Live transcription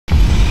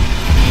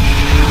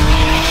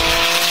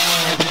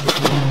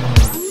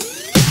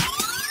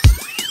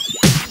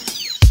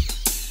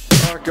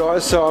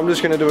guys, so I'm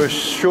just going to do a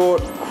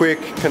short, quick,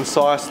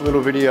 concise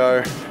little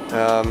video.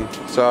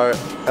 So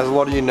as a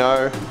lot of you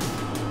know,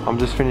 I'm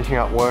just finishing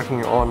up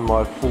working on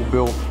my full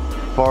built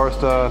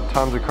Forester,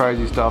 tons of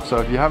crazy stuff. So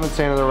if you haven't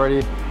seen it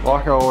already,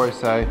 like I always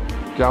say,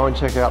 go and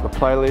check out the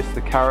playlist,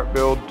 the Carrot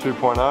build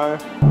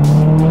 2.0.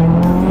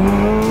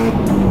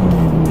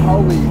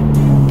 Holy,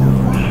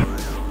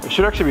 it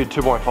should actually be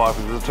 2.5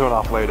 because it's a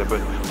 2.5 litre, but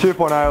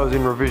 2.0 is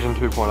in revision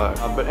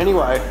 2.0. But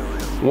anyway,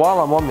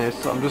 while I'm on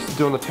this, I'm just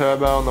doing the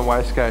turbo and the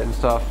wastegate and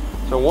stuff.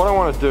 So what I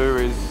want to do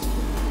is,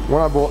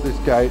 when I bought this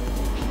gate,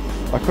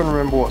 I couldn't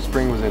remember what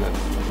spring was in it.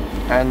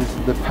 And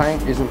the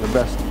paint isn't the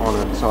best on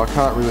it, so I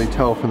can't really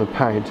tell from the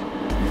paint.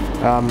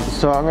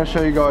 So I'm going to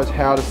show you guys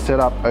how to set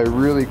up a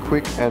really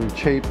quick and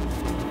cheap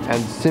and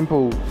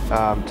simple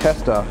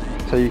tester,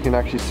 so you can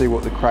actually see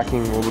what the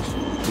cracking or the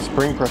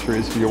spring pressure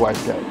is for your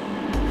wastegate.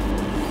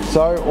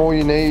 So all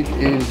you need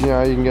is, you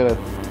can get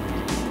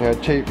a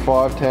cheap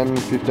 5, 10,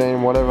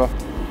 15, whatever.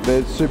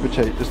 They're super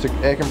cheap, just an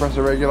air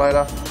compressor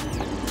regulator.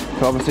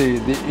 So obviously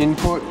the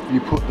input,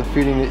 you put the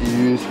fitting that you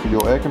use for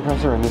your air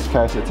compressor. In this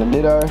case it's a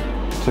Nitto.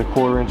 It's a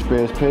 1/4 inch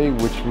BSP,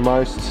 which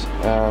most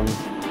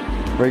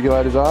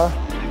regulators are.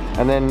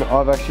 And then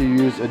I've actually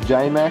used a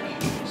JMac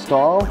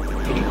style.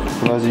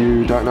 For those of you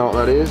who don't know what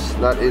that is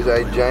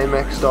a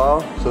JMac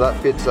style. So that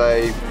fits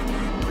a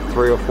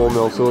 3 or 4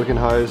 mil silicone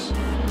hose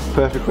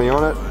perfectly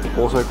on it.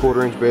 Also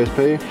 1/4 inch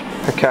BSP.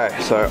 Okay,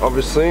 so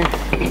obviously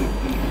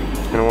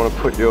you're going to want to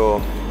put your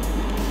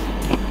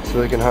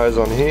silicone hose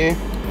on here,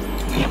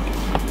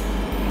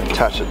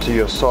 attach it to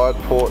your side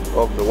port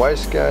of the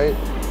wastegate,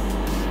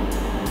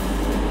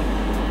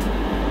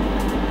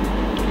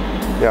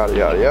 yada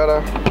yada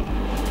yada.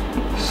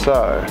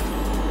 So,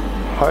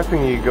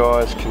 hoping you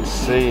guys can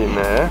see in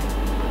there.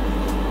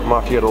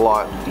 Might have to get a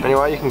light.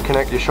 Anyway, you can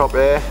connect your shop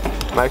air.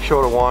 Make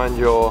sure to wind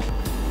your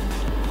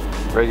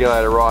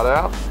regulator right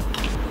out.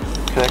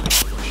 Connect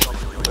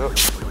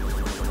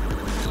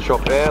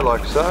shop air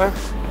like so.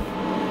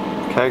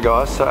 Okay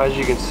guys, so as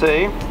you can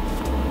see,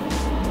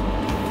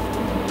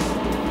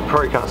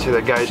 probably can't see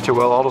that gauge too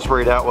well. I'll just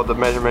read out what the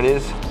measurement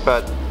is,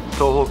 but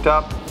it's all hooked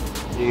up.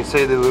 You can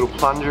see the little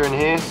plunger in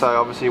here, so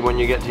obviously when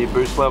you get to your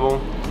boost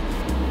level,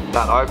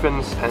 that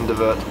opens and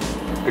diverts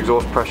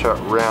exhaust pressure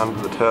around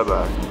the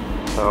turbo.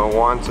 So I'll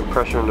wind some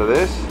pressure into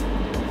this.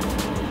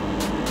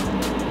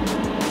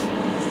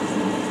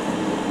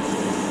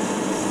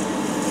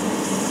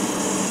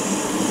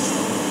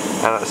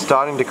 And it's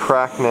starting to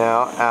crack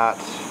now at,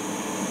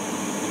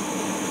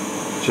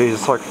 geez,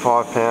 it's like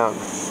 5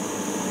 pounds.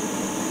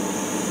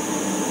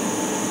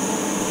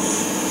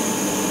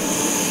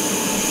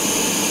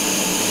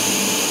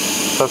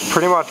 So it's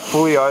pretty much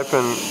fully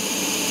open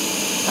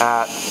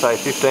at, say,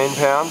 15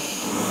 pounds.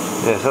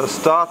 Yeah, so it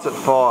starts at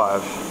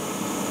 5.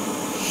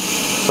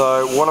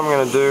 So what I'm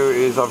going to do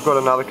is, I've got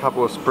another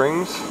couple of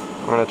springs.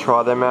 I'm going to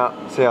try them out,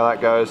 see how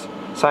that goes.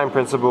 Same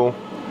principle.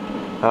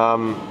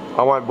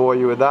 I won't bore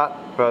you with that,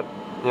 but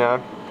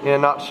in a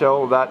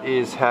nutshell, that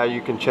is how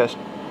you can check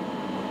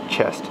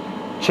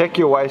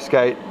your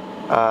wastegate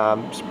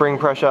spring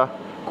pressure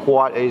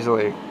quite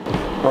easily.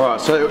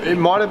 Alright, so it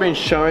might have been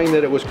showing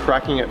that it was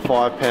cracking at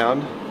 5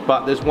 pound,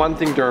 but there's one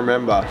thing to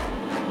remember.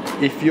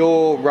 If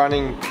you're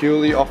running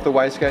purely off the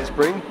wastegate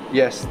spring,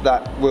 yes,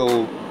 that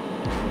will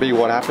be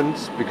what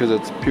happens because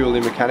it's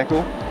purely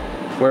mechanical.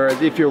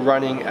 Whereas if you're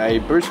running a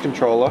boost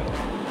controller,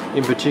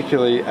 in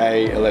particularly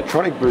a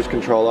electronic boost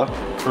controller,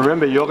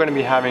 remember you're going to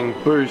be having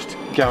boost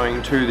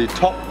going to the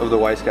top of the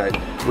wastegate,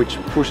 which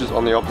pushes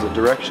on the opposite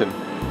direction.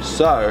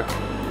 So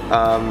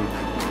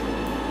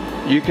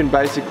you can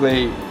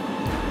basically,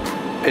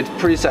 it's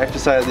pretty safe to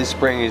say that this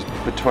spring is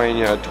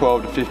between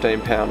 12 to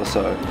 15 pound or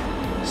so.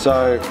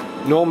 So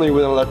normally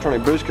with an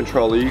electronic boost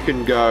controller you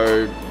can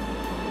go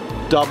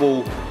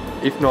double,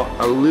 if not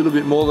a little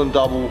bit more than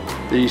double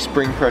the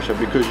spring pressure,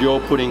 because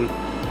you're putting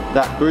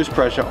that boost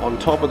pressure on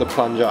top of the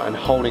plunger and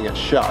holding it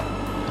shut.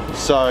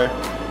 So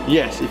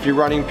yes, if you're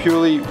running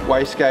purely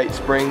wastegate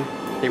spring,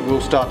 it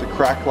will start to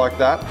crack like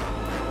that,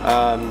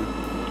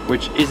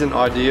 which isn't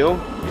ideal.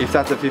 If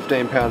that's a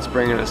 15 pound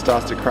spring and it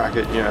starts to crack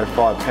at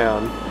 5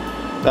 pound,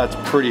 that's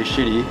pretty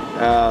shitty.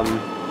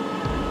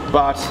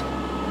 But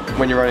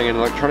when you're running an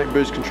electronic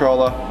boost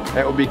controller,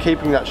 it will be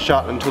keeping that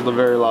shut until the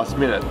very last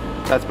minute.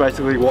 That's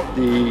basically what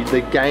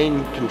the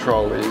gain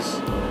control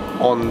is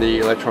on the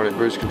electronic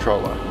boost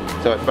controller.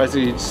 So it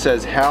basically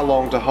says how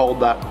long to hold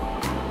that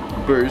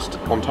boost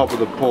on top of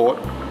the port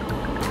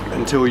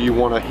until you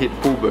want to hit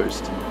full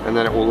boost, and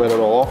then it will let it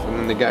all off and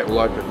then the gate will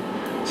open.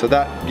 So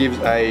that gives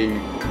a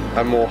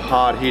more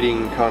hard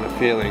hitting kind of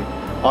feeling.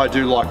 I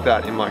do like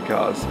that in my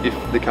cars, if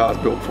the car's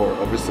built for it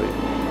obviously.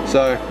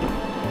 So,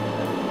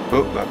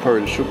 oh, that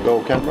probably just shook the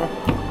whole camera.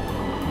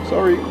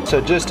 Sorry.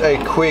 So just a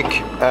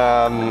quick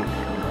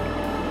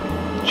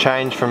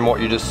change from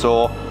what you just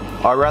saw.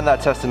 I ran that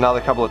test another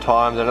couple of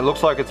times and it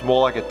looks like it's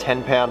more like a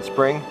 10 pound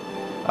spring,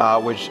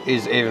 which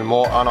is even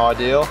more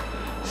unideal.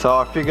 So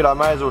I figured I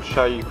may as well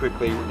show you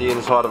quickly the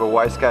inside of a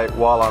wastegate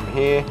while I'm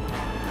here.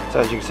 So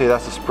as you can see,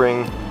 that's the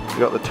spring. You've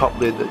got the top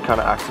lid that kind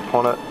of acts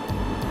upon it.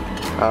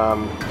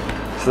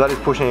 So that is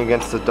pushing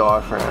against the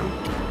diaphragm.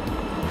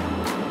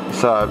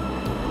 So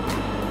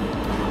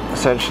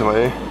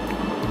essentially,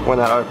 when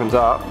that opens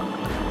up,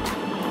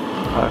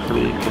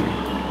 hopefully you can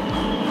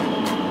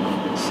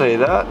see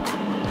that.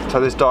 So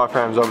this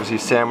diaphragm is obviously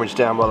sandwiched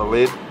down by the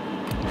lid.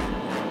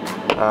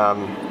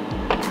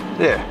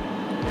 Yeah.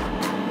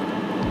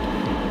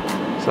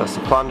 So that's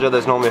the plunger.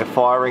 There's normally a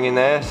fire ring in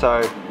there.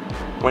 So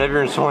whenever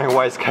you're installing a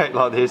wastegate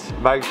like this,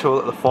 make sure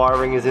that the fire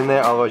ring is in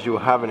there, otherwise you'll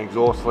have an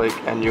exhaust leak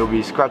and you'll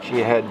be scratching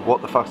your head,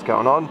 what the fuck's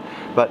going on?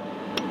 But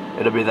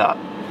it'll be that.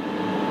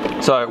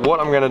 So what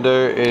I'm gonna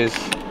do is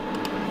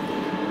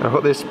I'll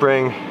put this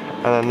spring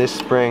and then this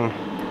spring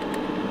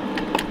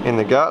in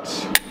the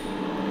guts,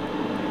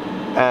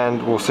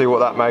 and we'll see what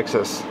that makes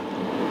us.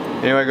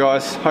 Anyway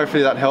guys,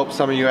 hopefully that helps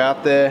some of you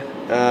out there.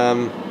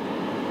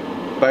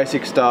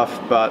 Basic stuff,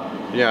 but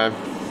you know,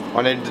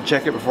 I needed to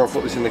check it before I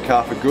put this in the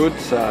car for good,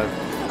 so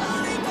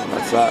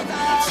that's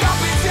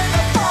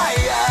that.